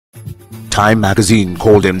Time magazine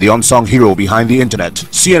called him the unsung hero behind the internet.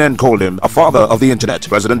 CNN called him a father of the internet.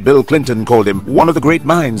 President Bill Clinton called him one of the great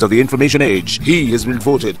minds of the information age. He has been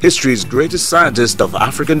voted history's greatest scientist of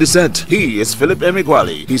African descent. He is Philip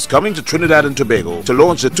Emeagwali. He's coming to Trinidad and Tobago to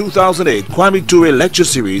launch the 2008 Kwame Ture lecture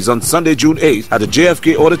series on Sunday, June 8th at the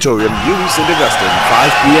JFK Auditorium, UWI St. Augustine,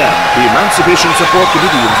 5 p.m. The Emancipation Support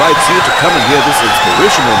Committee invites you to come and hear this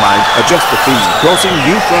inspirational mind adjust the theme, crossing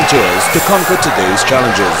new frontiers to conquer today's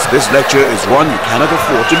challenges. This lecture is one you cannot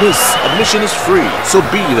afford to miss. Admission is free, so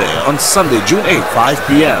be there on Sunday, June 8th, 5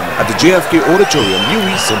 p.m. at the JFK Auditorium,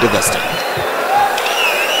 UWI St. Augustine.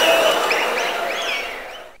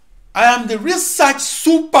 I am the research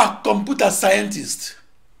supercomputer scientist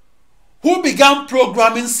who began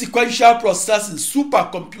programming sequential processing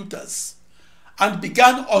supercomputers and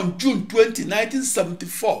began on June 20,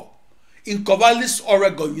 1974 in Corvallis,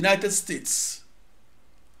 Oregon, United States.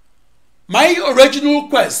 My original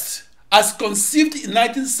quest, as conceived in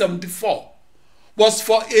 1974, was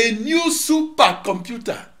for a new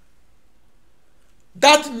supercomputer.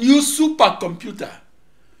 That new supercomputer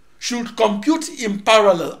should compute in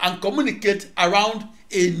parallel and communicate around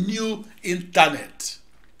a new internet.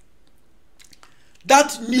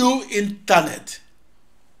 That new internet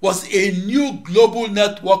was a new global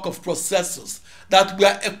network of processors that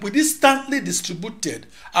were equidistantly distributed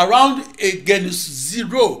around a genus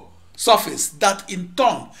 0 surface that in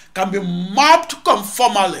turn can be mapped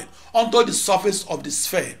conformally onto the surface of the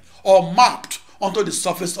sphere or mapped onto the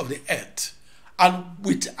surface of the earth, and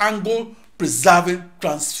with angle preserving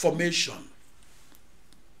transformation.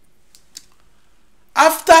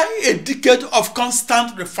 After a decade of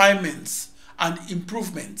constant refinements and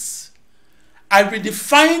improvements, I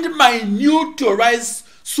redefined my new theorized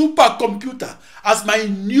supercomputer as my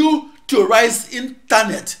new theorized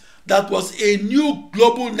internet that was a new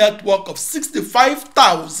global network of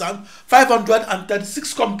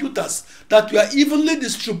 65,536 computers that were evenly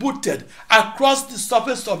distributed across the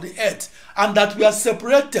surface of the earth and that were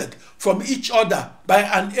separated from each other by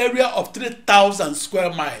an area of 3,000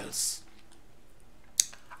 square miles.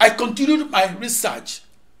 I continued my research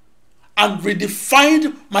and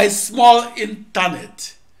redefined my small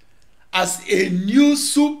internet as a new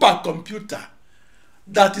supercomputer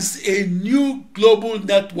that is a new global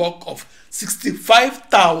network of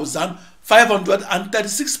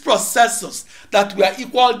 65,536 processors that were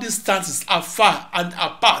equal distances afar and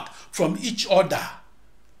apart from each other.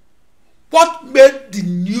 What made the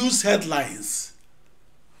news headlines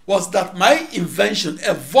was that my invention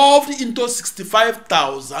evolved into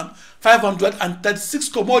 65,536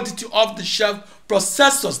 commodity off-the-shelf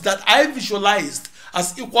processors that I visualized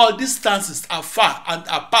as equal distances afar and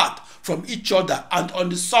apart from each other and on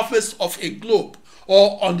the surface of a globe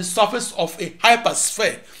or on the surface of a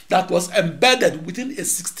hypersphere that was embedded within a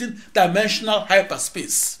 16-dimensional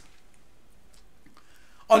hyperspace.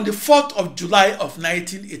 On the 4th of July of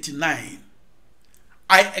 1989,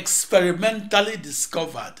 I experimentally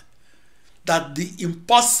discovered that the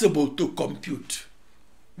impossible to compute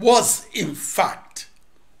was in fact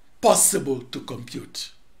possible to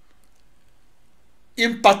compute.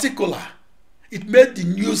 In particular, it made the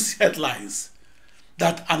news headlines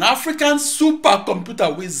that an African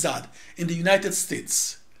supercomputer wizard in the United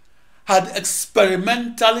States had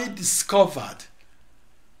experimentally discovered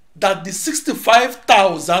that the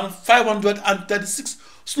 65,536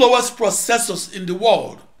 slowest processors in the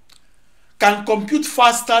world can compute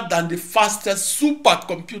faster than the fastest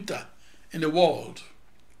supercomputer in the world.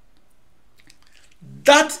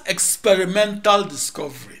 That experimental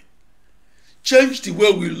discovery changed the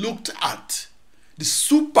way we looked at the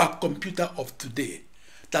supercomputer of today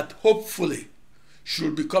that hopefully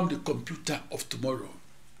should become the computer of tomorrow.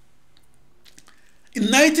 In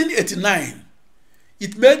 1989,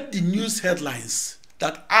 it made the news headlines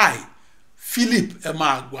that I, Philip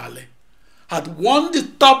Emeagwali, had won the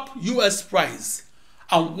top US prize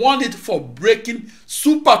and won it for breaking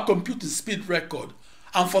supercomputing speed record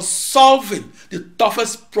and for solving the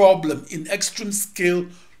toughest problem in extreme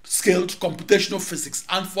scaled computational physics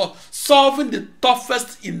and for solving the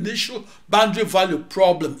toughest initial boundary value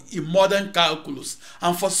problem in modern calculus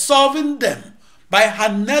and for solving them by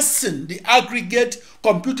harnessing the aggregate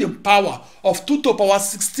computing power of 2 to the power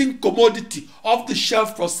 16 commodity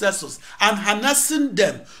off-the-shelf processors and harnessing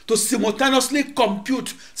them to simultaneously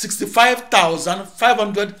compute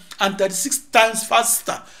 65,536 times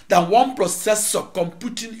faster than one processor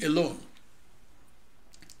computing alone.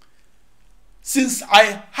 Since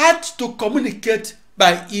I had to communicate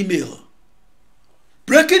by email,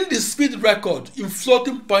 breaking the speed record in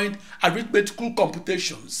floating point arithmetical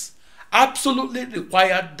computations absolutely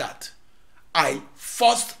required that I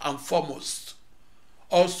first and foremost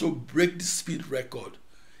also break the speed record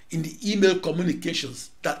in the email communications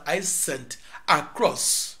that I sent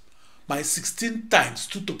across my 16 times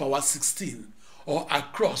 2 to the power 16 or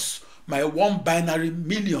across my 1 binary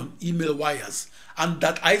million email wires, and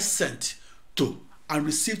that I sent to and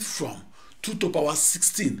received from 2 to the power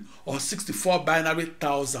 16 or 64 binary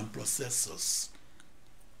thousand processors.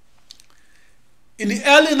 In the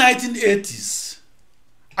early 1980s,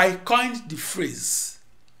 I coined the phrase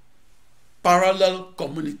parallel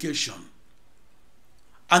communication,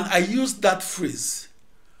 and I used that phrase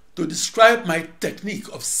to describe my technique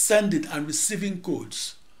of sending and receiving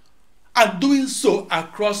codes and doing so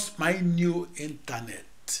across my new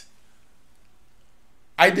internet.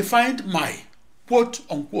 I defined my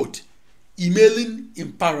quote-unquote emailing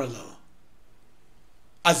in parallel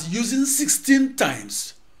as using 16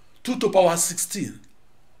 times 2 to the power 16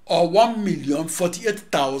 or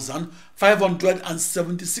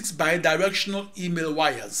 1,048,576 bidirectional email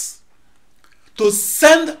wires to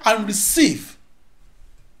send and receive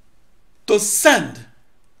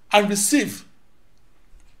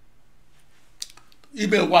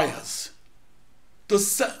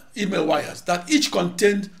email wires that each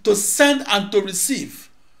contained to send and to receive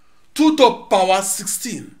 2 to the power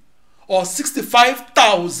 16 or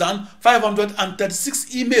 65,536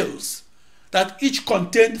 emails that each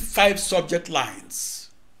contained 5 subject lines.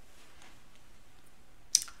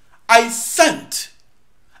 I sent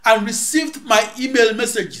and received my email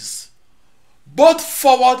messages both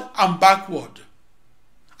forward and backward,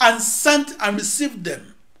 and sent and received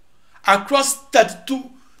them across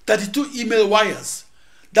 32 email wires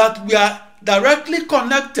that were directly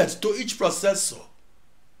connected to each processor.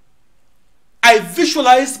 I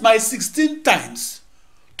visualized my 16 times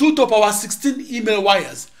 2 to the power 16 email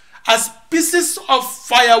wires as pieces of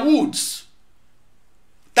firewoods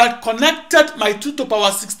that connected my 2 to the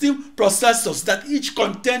power 16 processors that each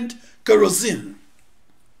contained kerosene.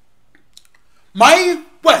 My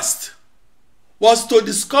quest was to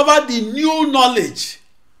discover the new knowledge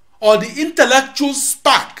or the intellectual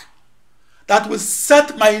spark that will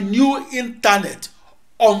set my new internet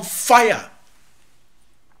on fire.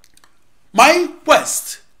 My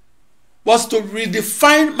quest was to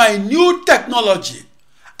redefine my new technology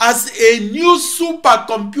as a new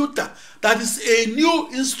supercomputer that is a new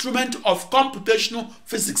instrument of computational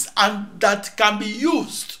physics and that can be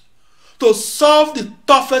used to solve the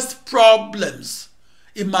toughest problems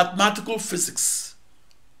in mathematical physics.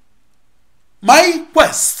 My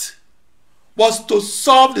quest was to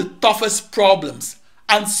solve the toughest problems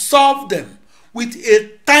and solve them with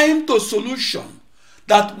a time to solution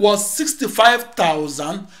that was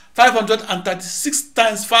 65,536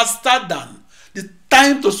 times faster than the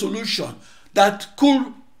time to solution that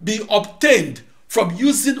could be obtained from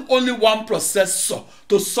using only one processor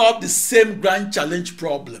to solve the same grand challenge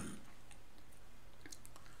problem.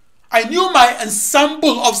 I knew my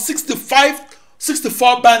ensemble of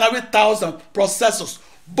 64 binary thousand processors,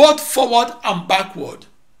 both forward and backward.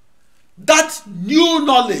 That new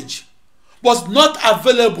knowledge was not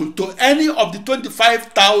available to any of the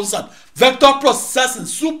 25,000 vector processing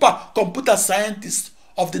supercomputer scientists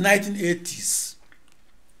of the 1980s.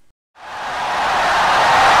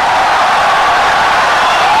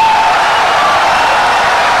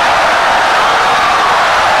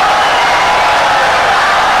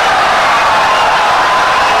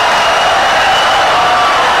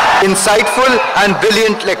 Insightful and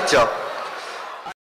brilliant lecture.